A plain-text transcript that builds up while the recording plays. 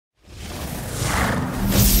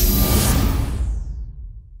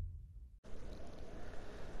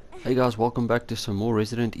Hey guys, welcome back to some more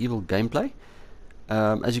Resident Evil gameplay.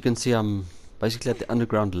 As you can see, I'm basically at the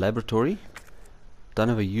underground laboratory. Don't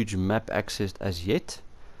have a huge map accessed as yet,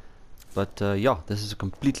 but yeah, this is a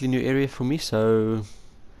completely new area for me, so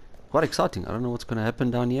quite exciting. I don't know what's going to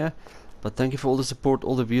happen down here, but thank you for all the support,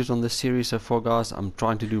 all the views on this series so far, guys. I'm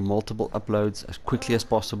trying to do multiple uploads as quickly as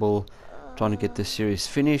possible, trying to get this series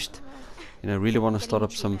finished. You know, really want to start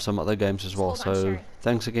up some other games as well. So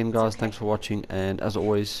thanks again, guys. Thanks for watching, and as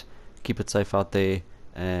always, keep it safe out there.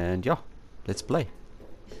 And yeah, let's play.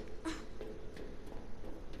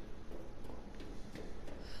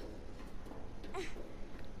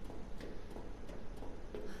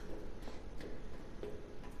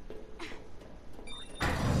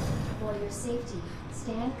 For your safety,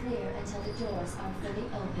 stand clear until the doors are fully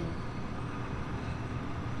open.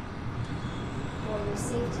 For your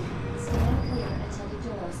safety, stand clear until the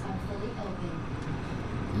doors are fully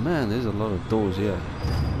open. Man, there's a lot of doors here.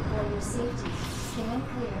 For your safety, stand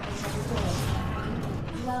clear until the doors are fully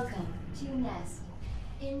open. Welcome to Nest.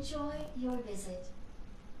 Enjoy your visit.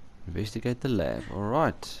 Investigate the lab.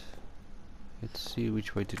 Alright. Let's see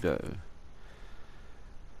which way to go.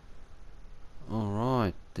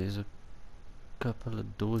 Alright, there's a couple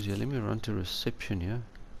of doors here. Let me run to reception here.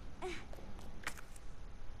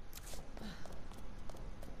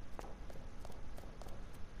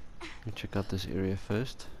 Let me check out this area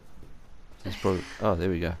first. There's probably... Oh, there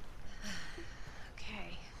we go.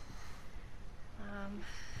 Okay.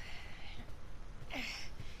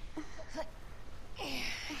 Here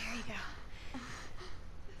you go.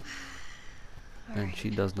 And she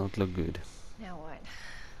does not look good. Now what?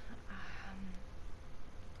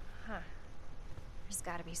 Huh. There's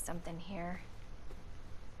gotta be something here.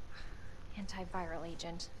 Antiviral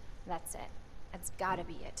agent. That's it. That's gotta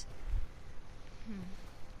be it.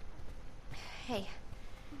 Hey.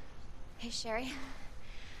 Hey, Sherry.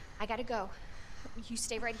 I gotta go. You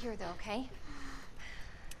stay right here, though, okay?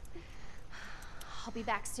 I'll be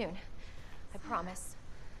back soon. I promise.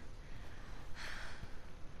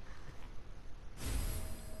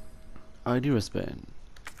 ID wristband.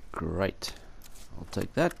 Great. I'll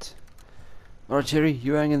take that. Alright, Cherry,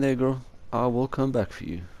 you hang in there, girl. I will come back for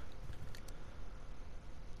you.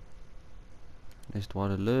 Next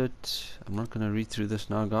wide alert. I'm not going to read through this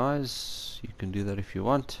now, guys. You can do that if you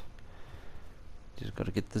want. Just got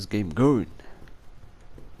to get this game going.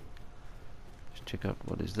 Let's check out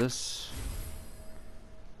what is this.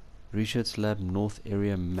 Research Lab North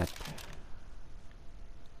Area Map.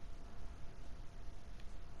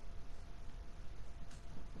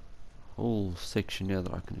 Whole section here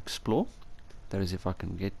that I can explore. That is if I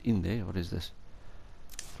can get in there. What is this?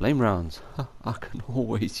 Flame rounds. I can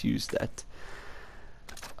always use that.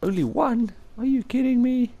 Only one? Are you kidding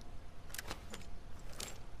me?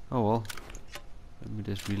 Oh well. Let me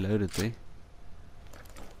just reload it there.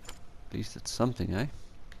 At least it's something, eh?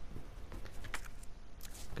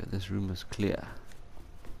 Okay, this room is clear.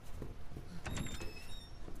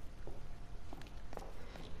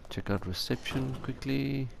 Check out reception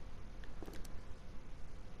quickly.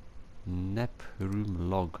 Nap room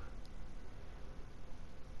log.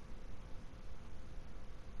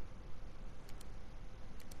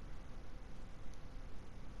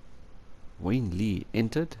 Wayne Lee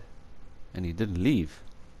entered and he didn't leave.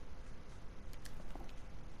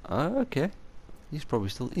 Oh, okay. He's probably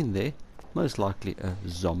still in there. Most likely a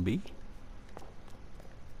zombie.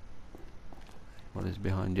 What is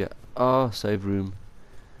behind you? Oh, save room.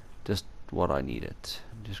 Just what I needed.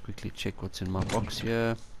 Just quickly check what's in my box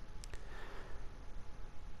here.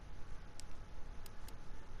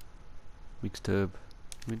 Mixed herb.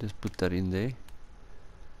 Let me just put that in there.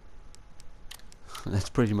 That's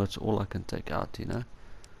pretty much all I can take out, you know.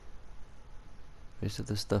 Rest of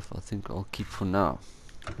the stuff I think I'll keep for now.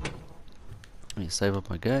 Let me save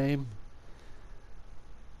up my game.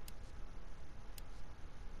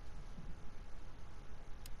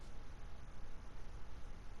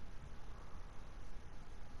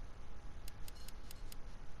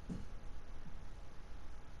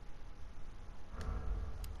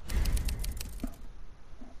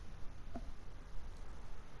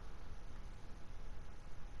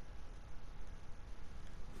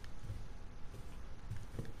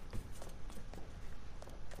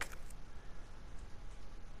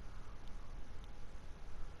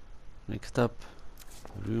 Next up,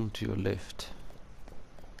 room to your left.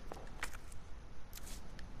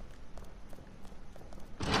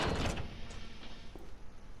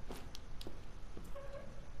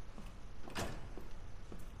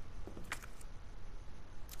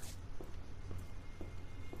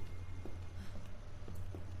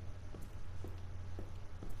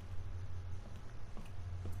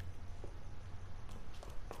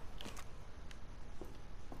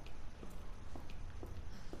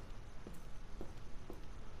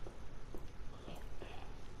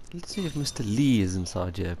 Let's see if Mr. Lee is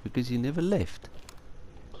inside here, because he never left.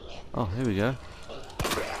 Oh, here we go.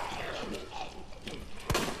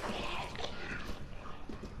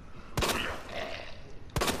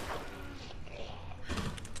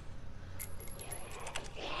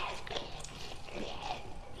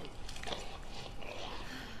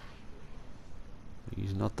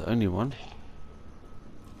 He's not the only one.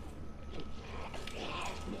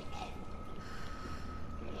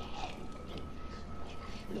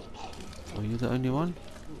 Are you the only one?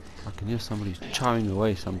 I can hear somebody chowing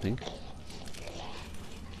away something.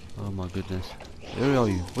 Oh my goodness. Where are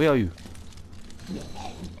you? Where are you?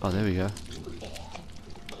 Oh, there we go.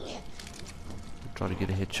 Try to get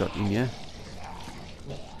a headshot in here.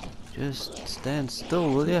 Just stand still,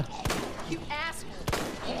 will ya? You asshole!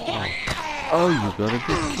 Oh, you gotta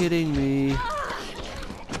be kidding me.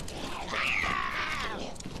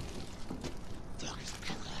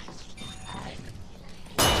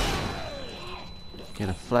 Get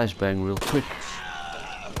a flashbang real quick.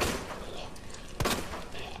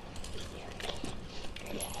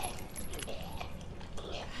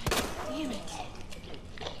 Damn it!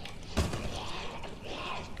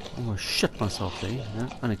 Almost shit myself there. Yeah,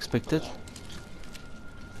 unexpected.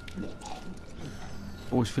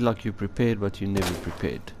 Always feel like you're prepared, but you're never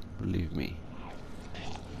prepared. Believe me.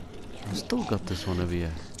 I still got this one over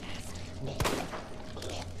here.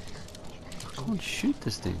 I can't shoot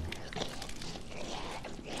this thing.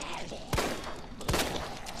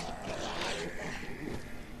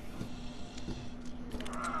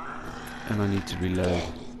 And I need to reload.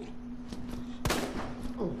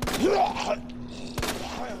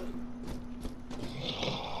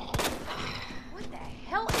 What the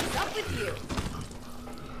hell is up with you?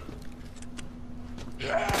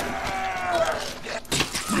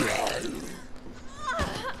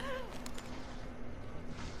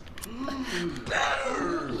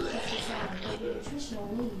 Nutritional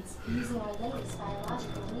needs using our latest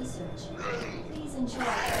biological research. Please enjoy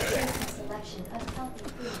our tasty selection of healthy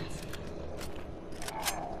foods.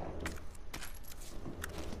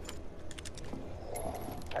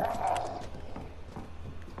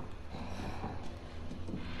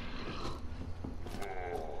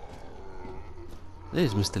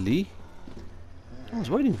 There's Mr. Lee. I was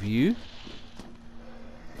waiting for you.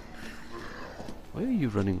 Where are you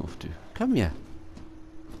running off to? Come here.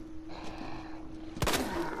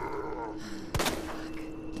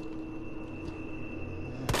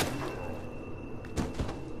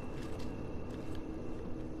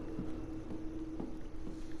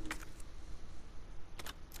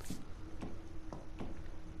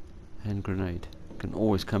 Hand grenade. Can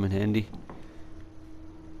always come in handy.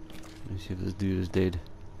 Let me see if this dude is dead.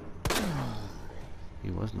 He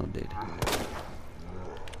was not dead.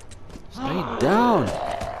 Stay down!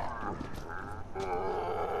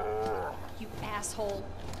 You asshole!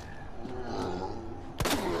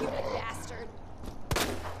 You bastard!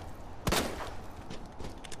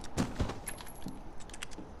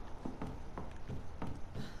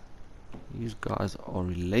 These guys are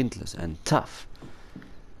relentless and tough.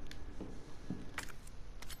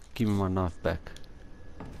 Give me my knife back.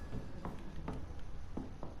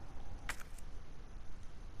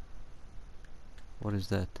 What is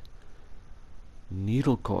that?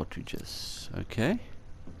 Needle cartridges. Okay.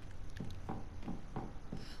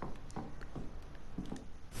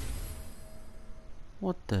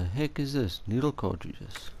 What the heck is this? Needle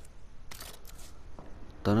cartridges.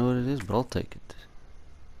 Don't know what it is, but I'll take it.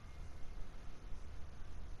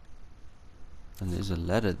 And there's a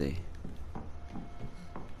ladder there.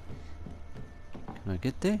 Can I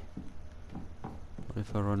get there? What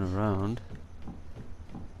if I run around?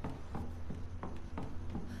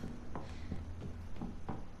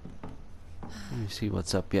 Let me see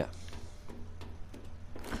what's up here.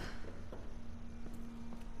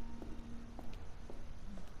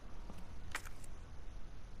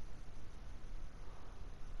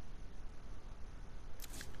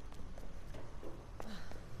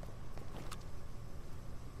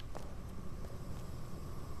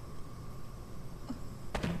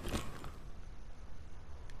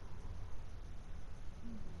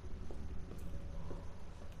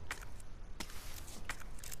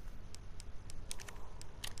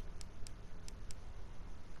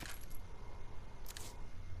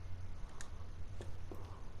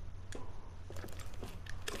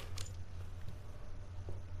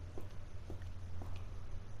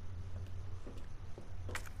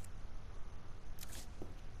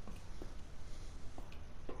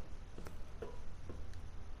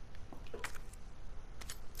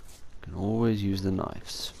 Always use the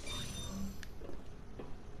knives.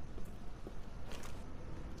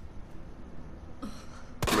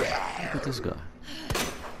 Look at this guy.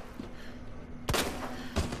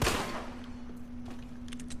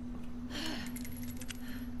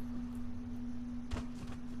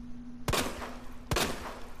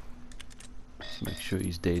 Let's make sure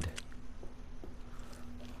he's dead.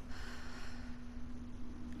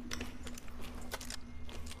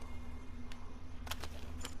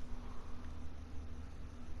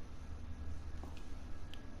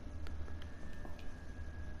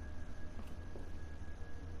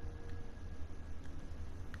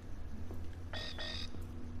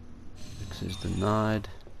 Access denied.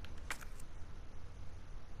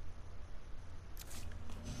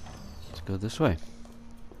 Let's go this way.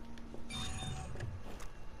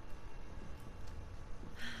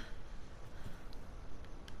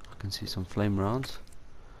 I can see some flame rounds.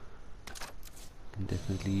 Can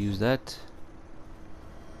definitely use that.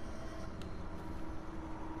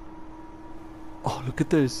 Oh, look at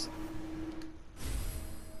this.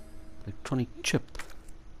 Electronic chip.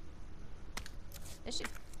 Issue.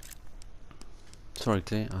 Sorry,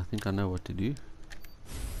 Claire, I think I know what to do.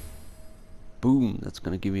 Boom, that's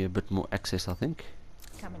going to give me a bit more access, I think.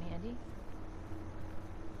 Come in handy.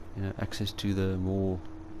 You know, access to the more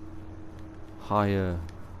higher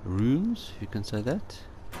rooms, if you can say that.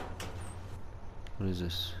 What is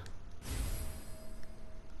this?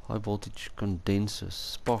 High voltage condenser,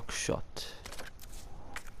 spark shot.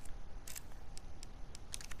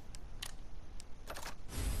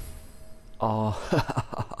 Oh,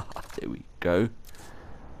 there we go.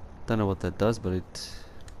 Don't know what that does, but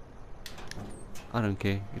I don't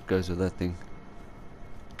care. It goes with that thing.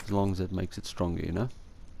 As long as it makes it stronger, you know.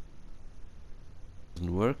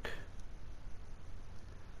 Doesn't work.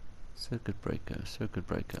 Circuit breaker, circuit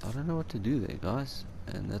breaker. I don't know what to do there, guys.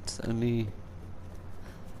 And that's only...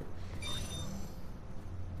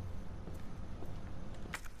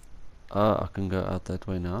 I can go out that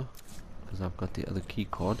way now. Because I've got the other key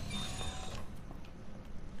card.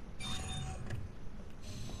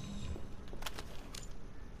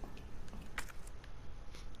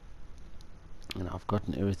 And I've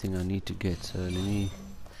gotten everything I need to get, so let me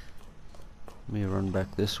run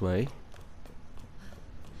back this way.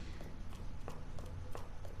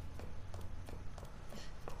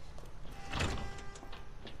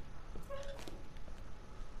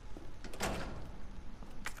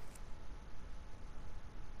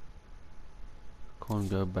 Can't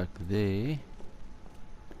go back there.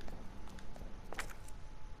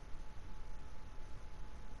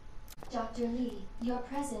 Dr. Lee, your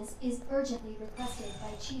presence is urgently requested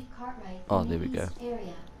by Chief Cartwright Oh, in there the we go. East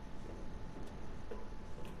area.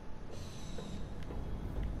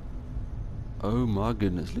 Oh my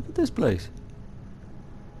goodness, look at this place.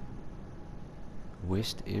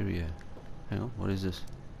 West area. Hang on, what is this?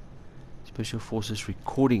 Special Forces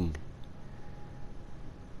recording.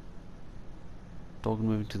 Target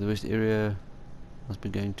moving to the west area. Must be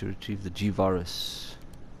going to retrieve the G-Virus.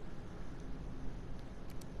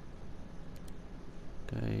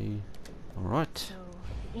 Okay, alright. So,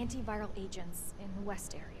 the antiviral agents in the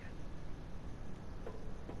west area.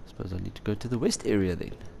 Suppose I need to go to the west area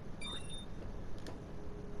then.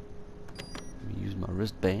 Let me use my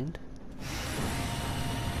wristband.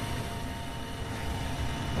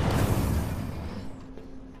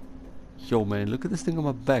 Yo man, look at this thing on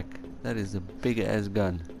my back. That is a big ass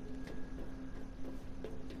gun.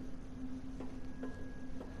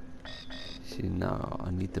 See, now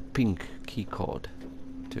I need the pink key card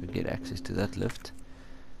to get access to that lift.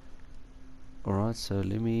 Alright, so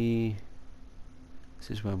let me... This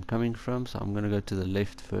is where I'm coming from, so I'm gonna go to the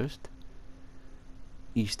left first.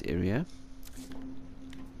 East area.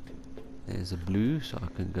 There's a blue, so I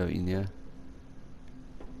can go in here.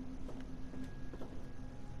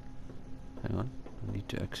 Hang on, I need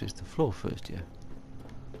to access the floor first here.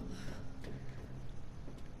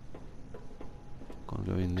 Can't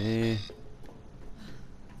go in there.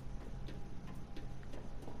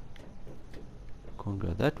 Can't go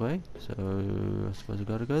that way, so I suppose I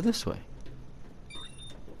gotta go this way.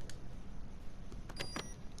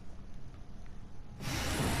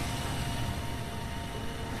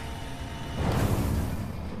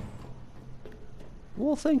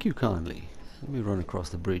 Well, thank you kindly. Let me run across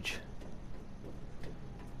the bridge.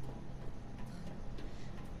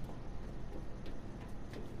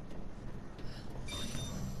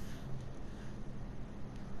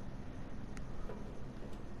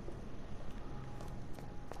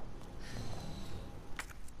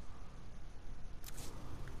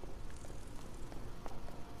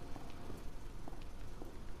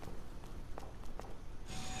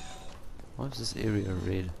 Why is this area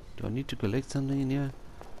red? Do I need to collect something in here?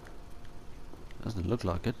 Doesn't look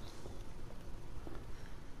like it.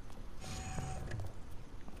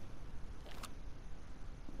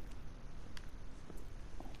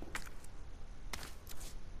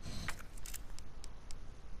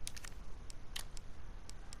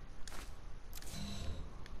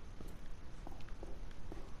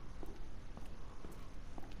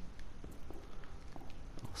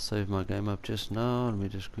 save my game up just now. Let me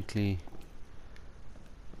just quickly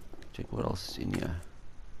check what else is in here.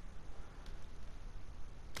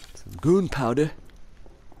 Some gunpowder.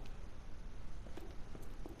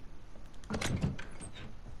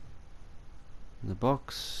 In the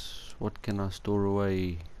box, what can I store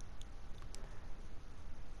away?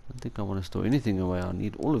 I don't think I want to store anything away. I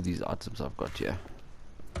need all of these items I've got here.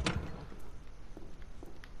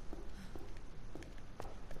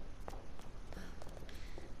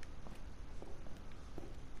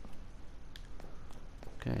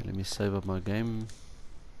 Okay, let me save up my game.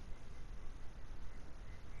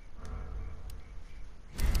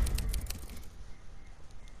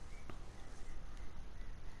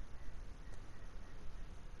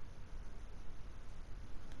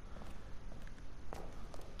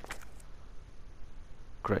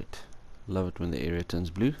 Great. Love it when the area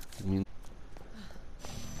turns blue. I mean,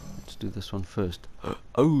 let's do this one first.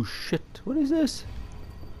 Oh shit, what is this?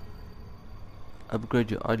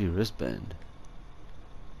 Upgrade your ID wristband.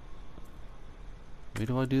 Where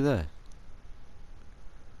do I do that?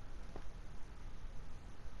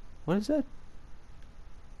 What is that?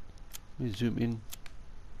 Let me zoom in.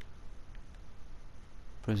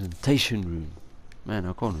 Presentation room. Man,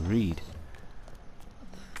 I can't read.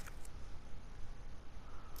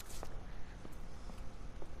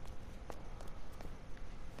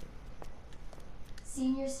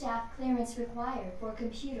 Senior staff clearance required for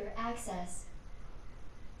computer access.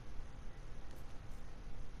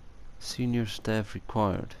 Senior staff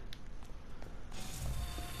required.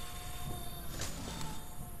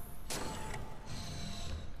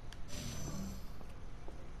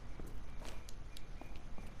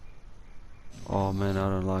 Oh man, I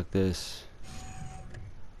don't like this.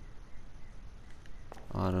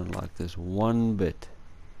 I don't like this one bit.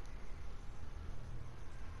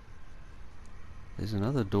 There's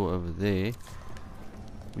another door over there.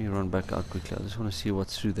 Let me run back out quickly. I just want to see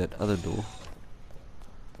what's through that other door.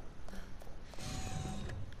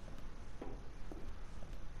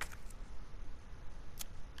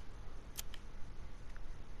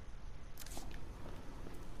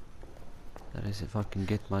 That is if I can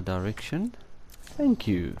get my direction. Thank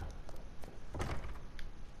you.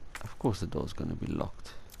 Of course the door's going to be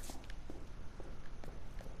locked.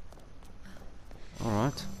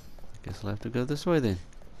 Alright. Guess I'll have to go this way then.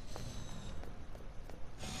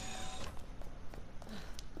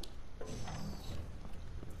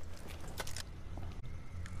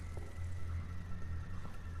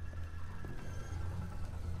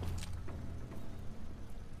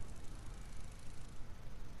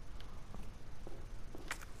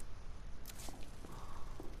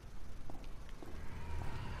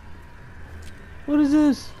 What is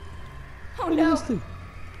this? Oh What is no! this thing?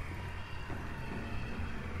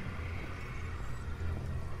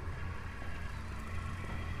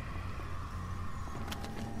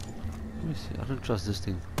 Let me see. I don't trust this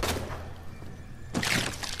thing.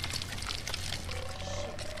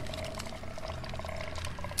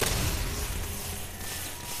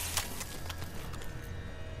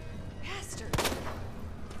 Bastard!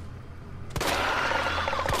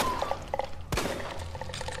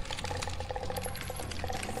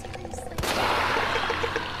 Seriously?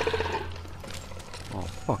 Oh,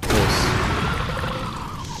 fuck this.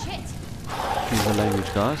 Shit! Use the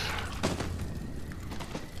language, guys.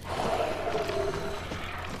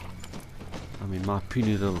 I mean, my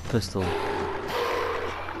puny little pistol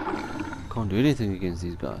can't do anything against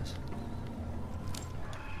these guys.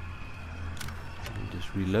 Let me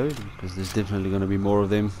just reload, because there's definitely going to be more of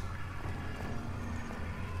them.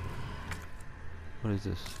 What is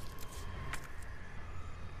this?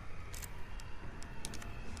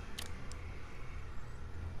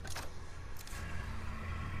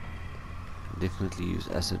 Definitely use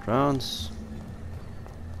acid rounds.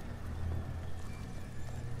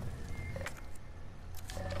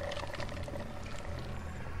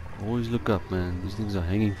 Always look up, man. These things are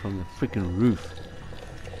hanging from the freaking roof.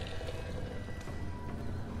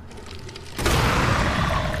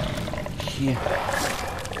 Yeah.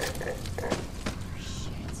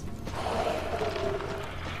 Shit.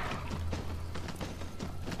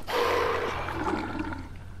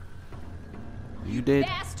 Are you dead?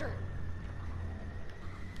 Bastard!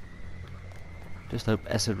 Just hope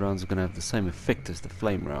acid rounds are gonna have the same effect as the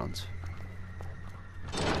flame rounds.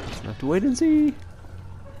 We'll have to wait and see.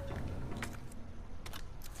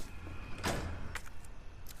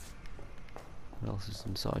 What else is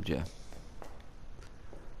inside here?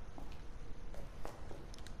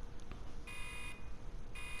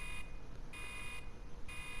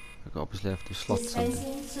 I obviously have to slot something.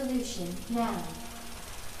 Dispensing solution now.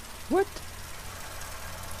 What?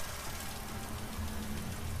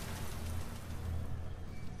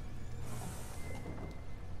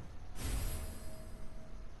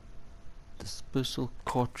 dispersal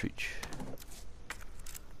cartridge.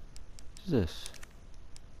 What is this?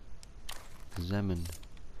 Examine.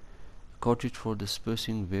 Cartridge for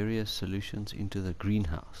dispersing various solutions into the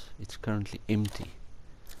greenhouse. It's currently empty.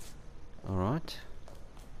 Alright.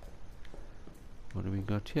 What do we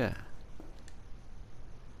got here?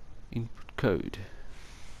 Input code.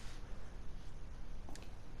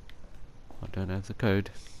 I don't have the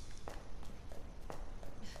code.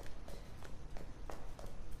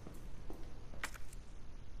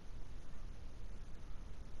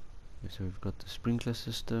 Okay, so we've got the sprinkler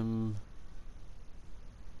system,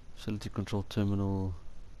 facility control terminal,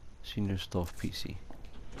 senior staff PC.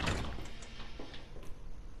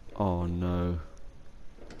 Oh no.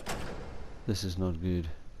 This is not good.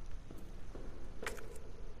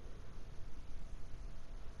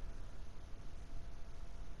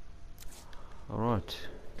 Alright.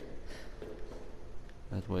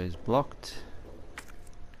 That way is blocked.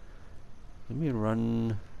 Let me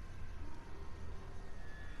run.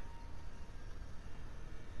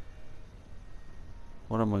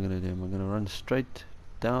 What am I going to do? Am I going to run straight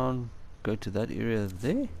down, go to that area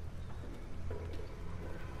there?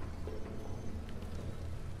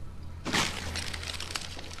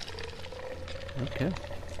 Okay.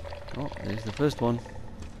 Oh, there's the first one.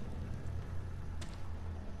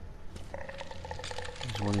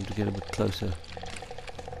 Just want him to get a bit closer.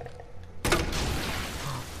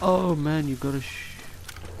 Oh man, you got to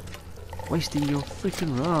wasting your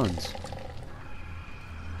freaking rounds.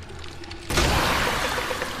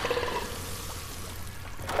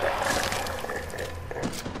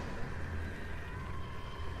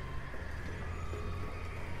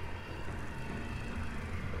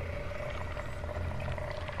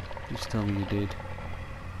 Please tell me you did.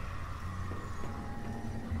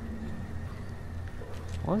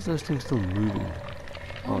 Why is those things still moving?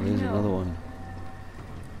 Oh, there's another one.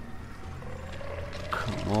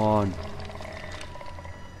 Come on.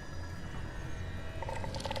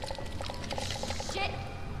 Shit!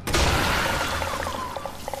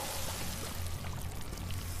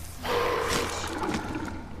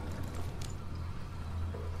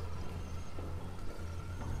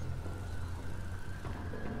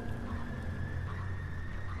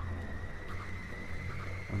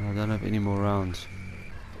 And I don't have any more rounds.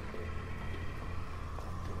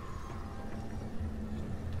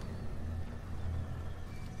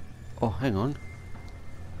 Oh, hang on.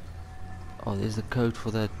 Oh, there's the code for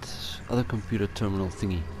that other computer terminal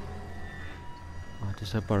thingy. I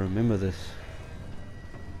just hope I remember this.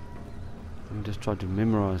 Let me just try to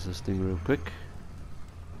memorize this thing real quick.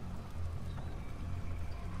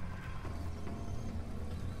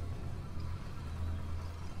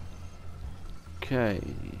 Okay.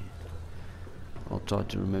 I'll try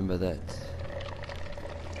to remember that.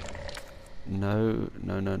 No.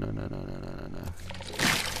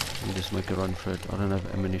 Let me just make a run for it. I don't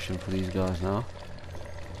have ammunition for these guys now.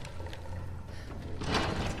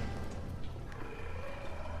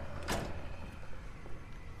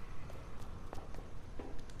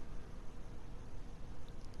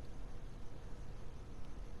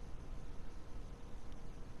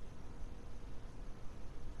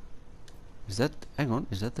 Is that, hang on,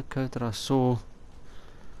 is that the code that I saw?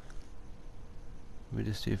 Let me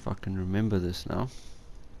just see if I can remember this now.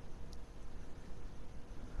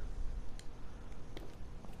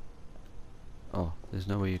 Oh, there's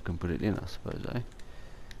no way you can put it in, I suppose, eh?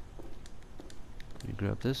 Let me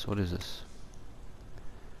grab this. What is this?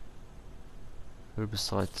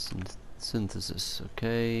 Herbicide synthesis.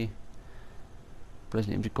 Okay. Place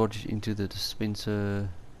an empty cartridge into the dispenser.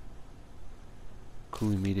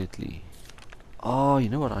 Cool immediately. Oh, you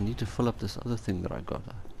know what? I need to fill up this other thing that I got.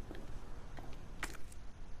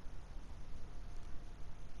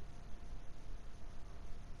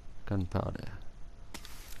 Gunpowder.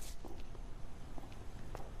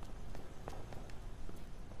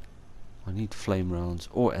 I need flame rounds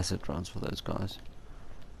or acid rounds for those guys.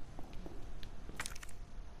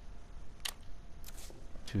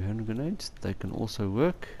 200 grenades, they can also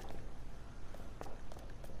work.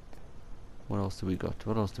 What else do we got?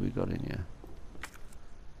 What else do we got in here?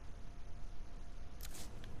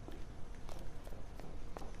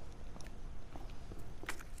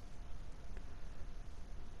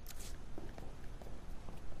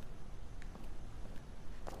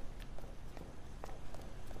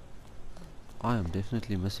 I am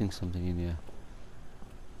definitely missing something in here.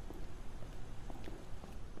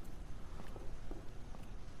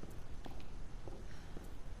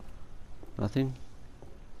 Nothing?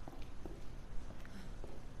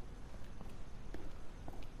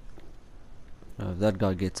 No, if that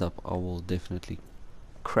guy gets up, I will definitely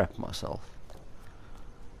crap myself.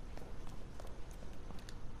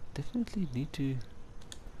 definitely need to.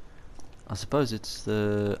 I suppose it's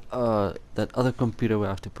the that other computer where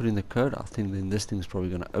I have to put in the code. I think then this thing's probably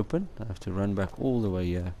going to open. I have to run back all the way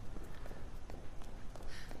here.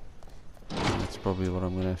 That's probably what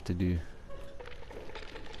I'm going to have to do.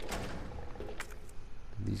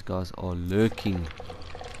 These guys are lurking.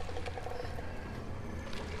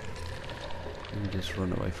 Let me just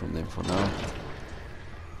run away from them for now.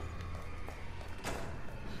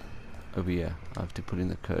 Over here. I have to put in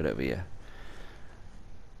the code over here.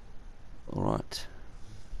 Alright.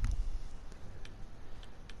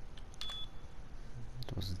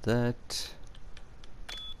 It was that.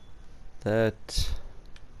 That.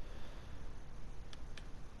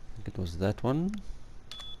 I think it was that one.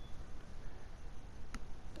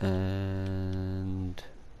 And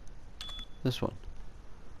this one.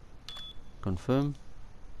 Confirm.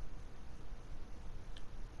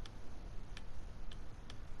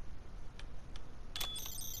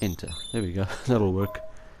 Enter. There we go. That'll work.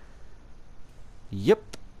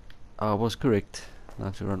 Yep, I was correct. I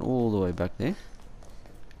have to run all the way back there.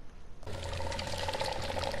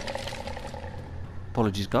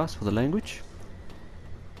 Apologies guys for the language.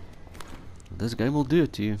 This game will do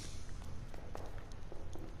it to you.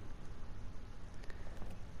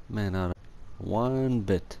 Man, out of one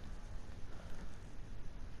bit.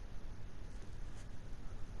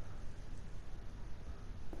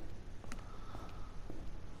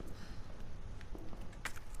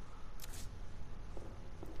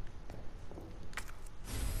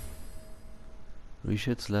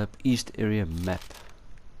 Research Lab East Area Map.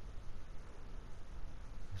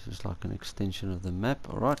 This is like an extension of the map.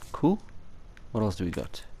 Alright, cool. What else do we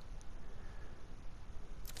got?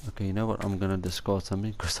 Okay, you know what? I'm gonna discard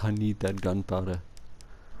something because I need that gunpowder.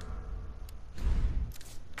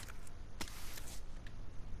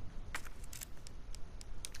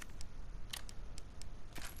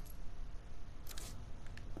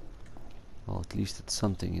 Well, at least it's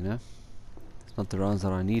something, you know. It's not the rounds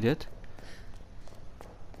that I needed.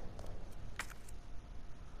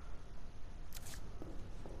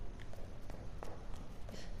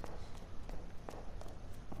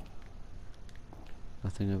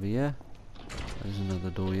 Nothing over here. There's another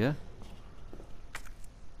door here.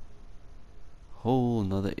 Whole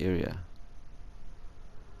another area.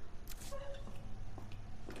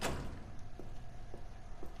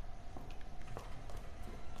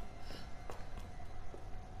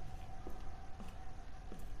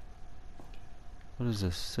 What is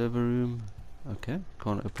this? Server room. Okay,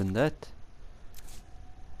 can't open that.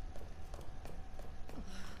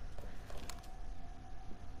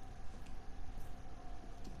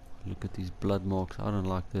 Look at these blood marks. I don't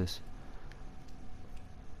like this.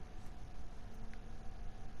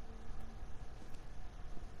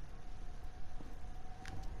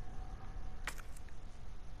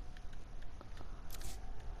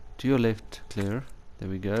 To your left, clear. There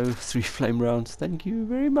we go. 3 flame rounds. Thank you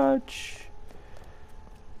very much.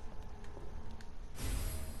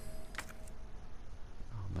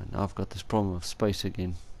 Oh man, now I've got this problem of space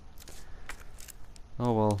again.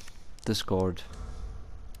 Oh well, discard.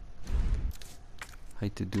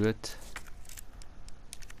 Hate to do it.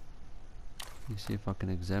 Let me see if I can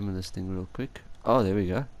examine this thing real quick. Oh, there we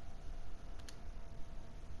go.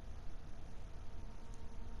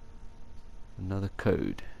 Another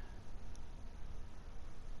code.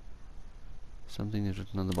 Something is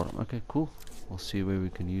written on the bottom. Okay, cool. We'll see where we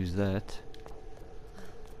can use that.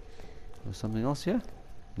 There's something else here?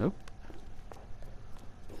 Nope.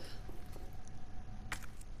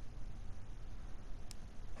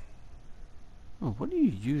 Oh, what do you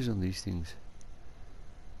use on these things?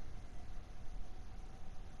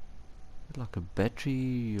 Like a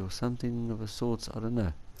battery or something of a sort, I don't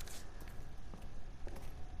know.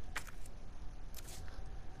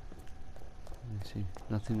 Let me see,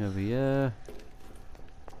 nothing over here.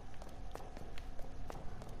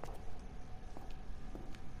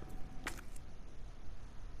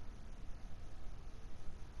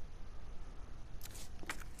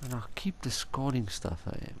 And I keep discarding stuff,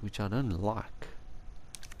 which I don't like.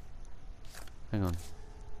 Hang on.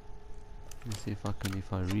 Let me see if I can,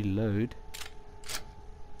 if I reload.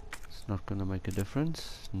 It's not gonna make a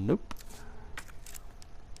difference. Nope.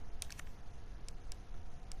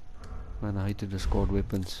 Man, I hate to discard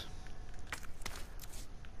weapons.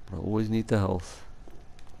 But I always need the health.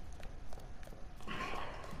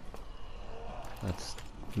 That's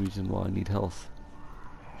the reason why I need health.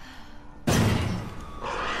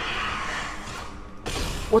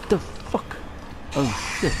 What the fuck?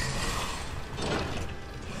 Oh shit.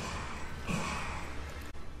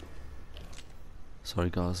 Sorry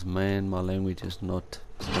guys, man, my language is not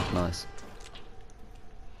nice.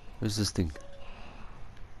 Where's this thing?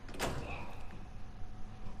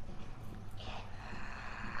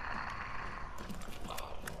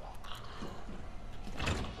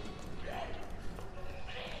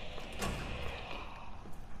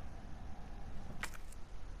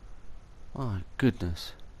 My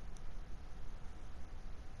goodness.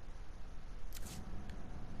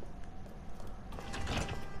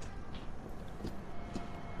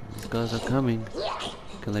 These guys are coming.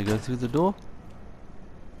 Can they go through the door?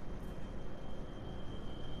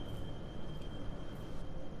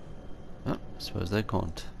 Oh, I suppose they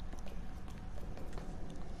can't.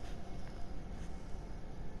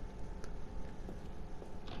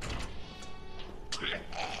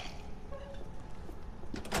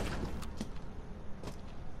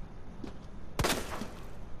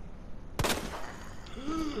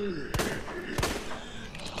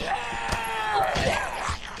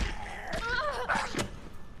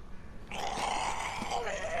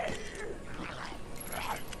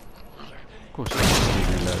 Of course, I have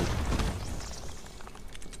to reload.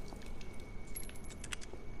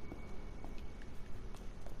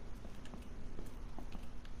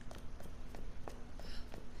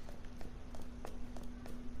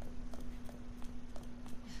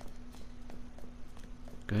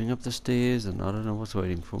 Going up the stairs, and I don't know what's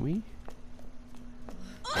waiting for me.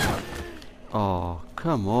 Oh,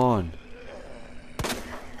 come on.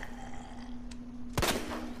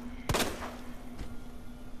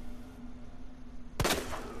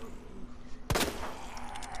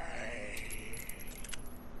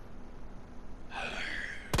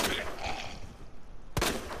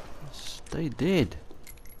 Stay dead.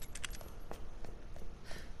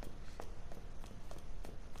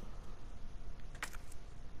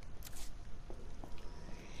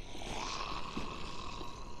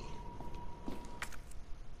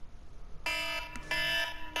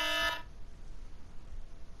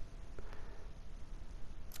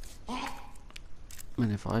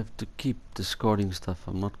 And if I have to keep discarding stuff,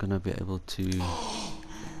 I'm not gonna be able to.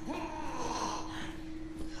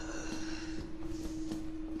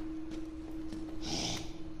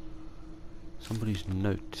 Somebody's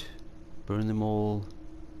note. Burn them all.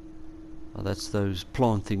 Oh, that's those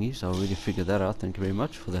plant thingies. I already figured that out. Thank you very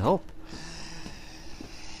much for the help.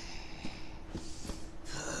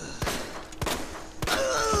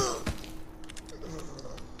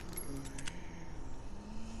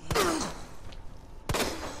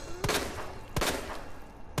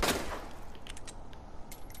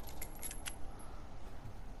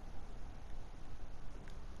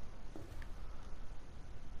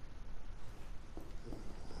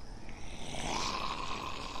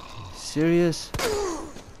 Serious?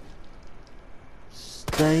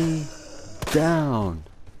 Stay down.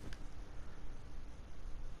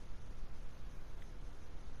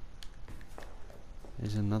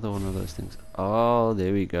 There's another one of those things. Oh,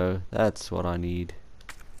 there we go. That's what I need.